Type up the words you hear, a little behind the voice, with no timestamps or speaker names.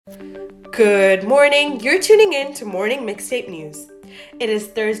Good morning, you're tuning in to Morning Mixtape News. It is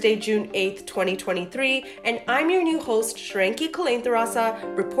Thursday, June 8th, 2023, and I'm your new host, Shaaranki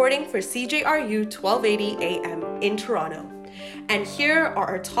Kulenthirarasa, reporting for CJRU 1280 AM in Toronto. And here are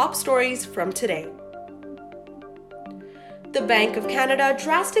our top stories from today. The Bank of Canada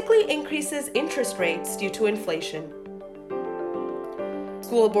drastically increases interest rates due to inflation.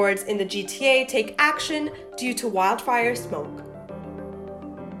 School boards in the GTA take action due to wildfire smoke.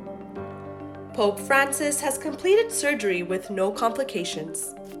 Pope Francis has completed surgery with no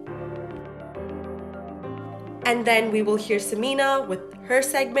complications. And then we will hear Samina with her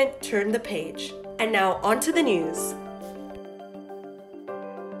segment, Turn the Page. And now on to the news.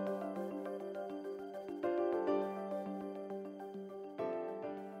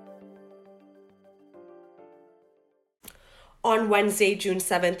 On Wednesday, June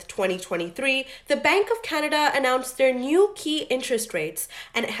 7th, 2023, the Bank of Canada announced their new key interest rates,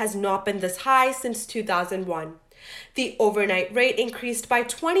 and it has not been this high since 2001. The overnight rate increased by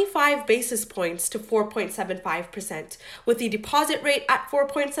 25 basis points to 4.75%, with the deposit rate at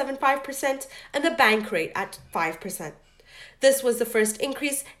 4.75% and the bank rate at 5%. This was the first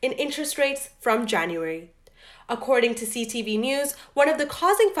increase in interest rates from January. According to CTV News, one of the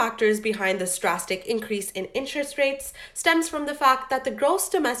causing factors behind this drastic increase in interest rates stems from the fact that the gross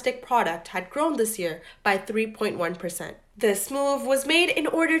domestic product had grown this year by 3.1%. This move was made in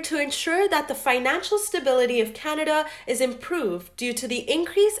order to ensure that the financial stability of Canada is improved due to the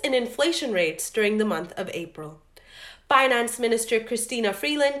increase in inflation rates during the month of April. Finance Minister Christina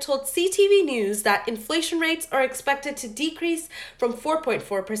Freeland told CTV News that inflation rates are expected to decrease from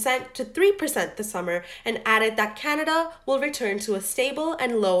 4.4% to 3% this summer, and added that Canada will return to a stable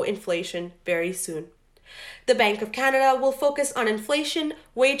and low inflation very soon. The Bank of Canada will focus on inflation,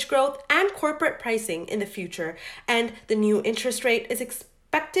 wage growth, and corporate pricing in the future, and the new interest rate is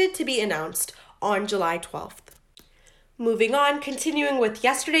expected to be announced on July 12th. Moving on, continuing with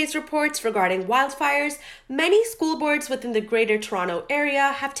yesterday's reports regarding wildfires, many school boards within the Greater Toronto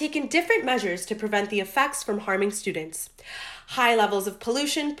Area have taken different measures to prevent the effects from harming students. High levels of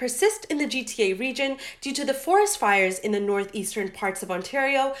pollution persist in the GTA region due to the forest fires in the northeastern parts of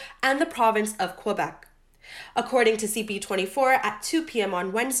Ontario and the province of Quebec. According to CP24, at 2 p.m.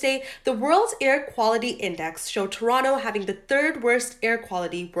 on Wednesday, the World Air Quality Index showed Toronto having the third worst air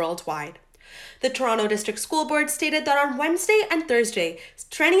quality worldwide. The Toronto District School Board stated that on Wednesday and Thursday,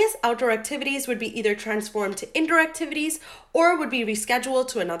 strenuous outdoor activities would be either transformed to indoor activities or would be rescheduled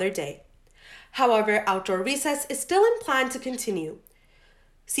to another day. However, outdoor recess is still in plan to continue.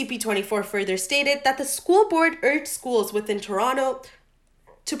 CP24 further stated that the school board urged schools within Toronto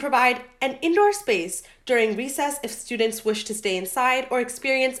to provide an indoor space during recess if students wish to stay inside or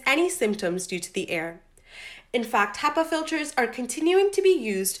experience any symptoms due to the air. In fact, HEPA filters are continuing to be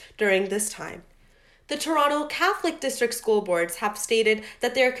used during this time. The Toronto Catholic District School Boards have stated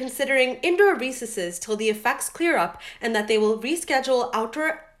that they are considering indoor recesses till the effects clear up and that they will reschedule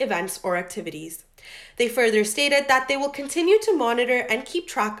outdoor events or activities. They further stated that they will continue to monitor and keep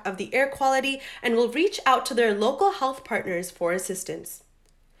track of the air quality and will reach out to their local health partners for assistance.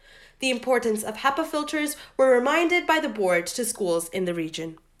 The importance of HEPA filters were reminded by the board to schools in the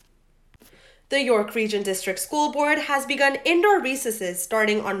region. The York Region District School Board has begun indoor recesses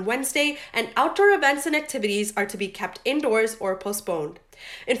starting on Wednesday, and outdoor events and activities are to be kept indoors or postponed.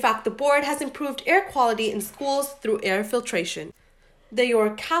 In fact, the board has improved air quality in schools through air filtration. The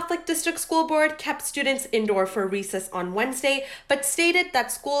York Catholic District School Board kept students indoor for recess on Wednesday, but stated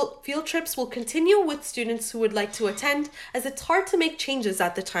that school field trips will continue with students who would like to attend, as it's hard to make changes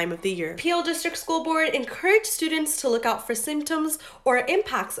at the time of the year. Peel District School Board encouraged students to look out for symptoms or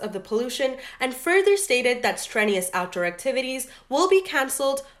impacts of the pollution, and further stated that strenuous outdoor activities will be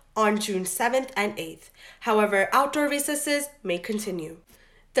cancelled on June 7th and 8th. However, outdoor recesses may continue.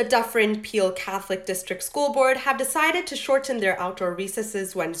 The Dufferin Peel Catholic District School Board have decided to shorten their outdoor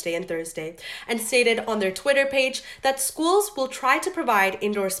recesses Wednesday and Thursday, and stated on their Twitter page that schools will try to provide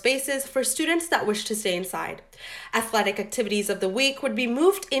indoor spaces for students that wish to stay inside. Athletic activities of the week would be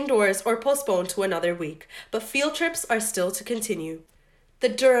moved indoors or postponed to another week, but field trips are still to continue. The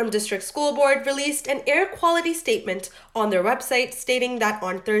Durham District School Board released an air quality statement on their website stating that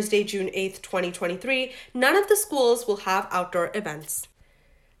on Thursday, June 8th, 2023, none of the schools will have outdoor events.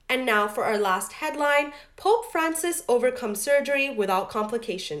 And now for our last headline, Pope Francis overcomes surgery without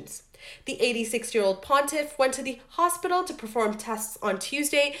complications. The 86-year-old pontiff went to the hospital to perform tests on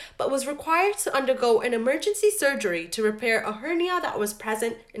Tuesday, but was required to undergo an emergency surgery to repair a hernia that was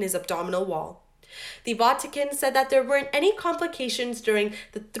present in his abdominal wall. The Vatican said that there weren't any complications during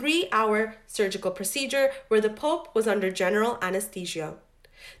the 3-hour surgical procedure where the Pope was under general anesthesia.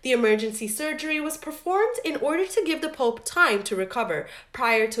 The emergency surgery was performed in order to give the Pope time to recover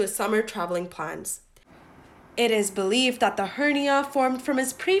prior to his summer traveling plans. It is believed that the hernia formed from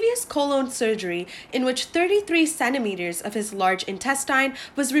his previous colon surgery, in which 33 centimeters of his large intestine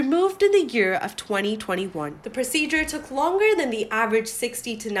was removed in the year of 2021. The procedure took longer than the average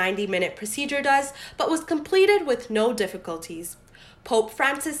 60 to 90-minute procedure does, but was completed with no difficulties. Pope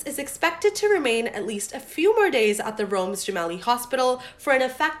Francis is expected to remain at least a few more days at the Rome's Gemelli Hospital for an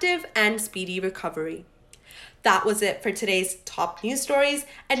effective and speedy recovery. That was it for today's top news stories,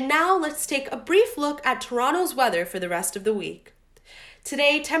 and now let's take a brief look at Toronto's weather for the rest of the week.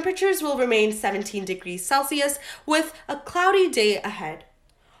 Today, temperatures will remain 17 degrees Celsius with a cloudy day ahead.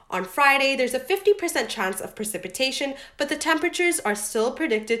 On Friday, there's a 50% chance of precipitation, but the temperatures are still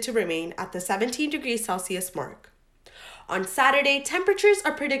predicted to remain at the 17 degrees Celsius mark. On Saturday, temperatures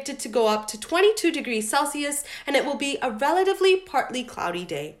are predicted to go up to 22 degrees Celsius, and it will be a relatively partly cloudy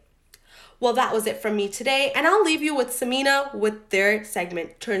day. Well, that was it from me today, and I'll leave you with Samina with their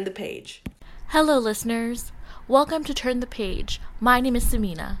segment, Turn the Page. Hello, listeners. Welcome to Turn the Page. My name is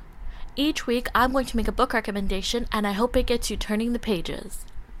Samina. Each week, I'm going to make a book recommendation, and I hope it gets you turning the pages.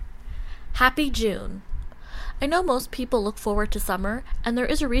 Happy June. I know most people look forward to summer, and there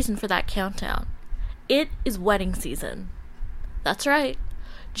is a reason for that countdown. It is wedding season. That's right.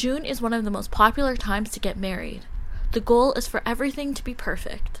 June is one of the most popular times to get married. The goal is for everything to be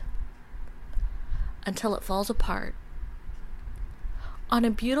perfect. Until it falls apart. On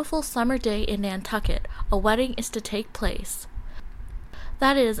a beautiful summer day in Nantucket, a wedding is to take place.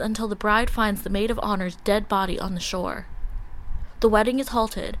 That is, until the bride finds the maid of honor's dead body on the shore. The wedding is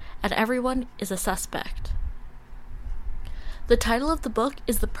halted, and everyone is a suspect. The title of the book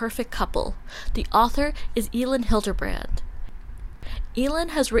is The Perfect Couple. The author is Elin Hilderbrand. Elin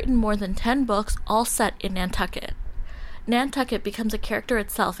has written more than 10 books, all set in Nantucket. Nantucket becomes a character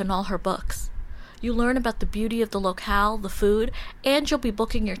itself in all her books. You learn about the beauty of the locale, the food, and you'll be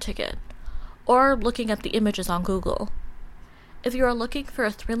booking your ticket, or looking at the images on Google. If you are looking for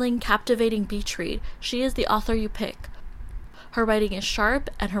a thrilling, captivating beach read, she is the author you pick. Her writing is sharp,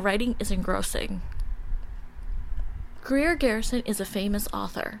 and her writing is engrossing. Greer Garrison is a famous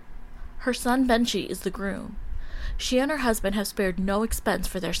author. Her son Benji is the groom. She and her husband have spared no expense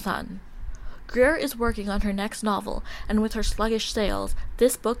for their son. Greer is working on her next novel, and with her sluggish sales,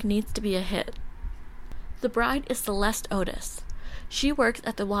 this book needs to be a hit. The bride is Celeste Otis. She works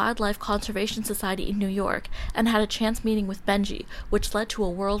at the Wildlife Conservation Society in New York and had a chance meeting with Benji, which led to a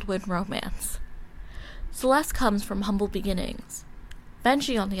whirlwind romance. Celeste comes from humble beginnings.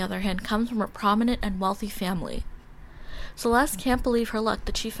 Benji, on the other hand, comes from a prominent and wealthy family. Celeste can't believe her luck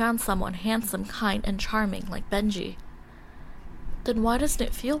that she found someone handsome, kind, and charming like Benji. Then why doesn't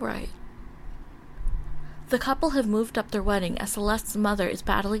it feel right? The couple have moved up their wedding as Celeste's mother is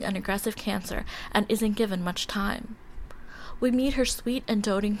battling an aggressive cancer and isn't given much time. We meet her sweet and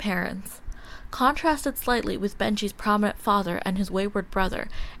doting parents, contrasted slightly with Benji's prominent father and his wayward brother,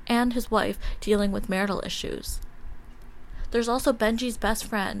 and his wife dealing with marital issues. There's also Benji's best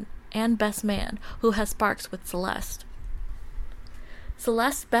friend and best man, who has sparks with Celeste.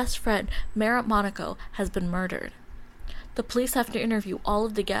 Celeste's best friend, Mara Monaco, has been murdered. The police have to interview all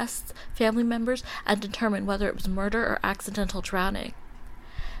of the guests, family members, and determine whether it was murder or accidental drowning.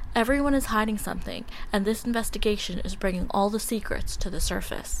 Everyone is hiding something, and this investigation is bringing all the secrets to the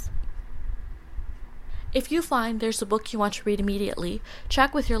surface. If you find there's a book you want to read immediately,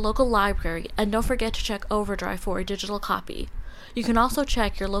 check with your local library, and don't forget to check Overdrive for a digital copy. You can also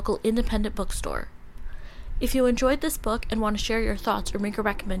check your local independent bookstore. If you enjoyed this book and want to share your thoughts or make a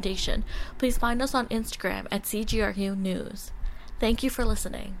recommendation, please find us on Instagram at CGRU News. Thank you for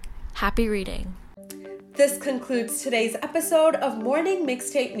listening. Happy reading. This concludes today's episode of Morning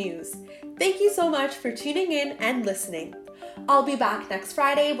Mixtape News. Thank you so much for tuning in and listening. I'll be back next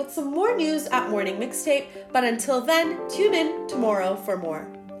Friday with some more news at Morning Mixtape, but until then, tune in tomorrow for more.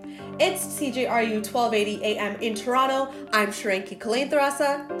 It's CJRU 1280 AM in Toronto. I'm Shaaranki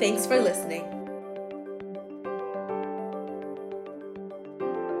Kulenthirarasa. Thanks for listening.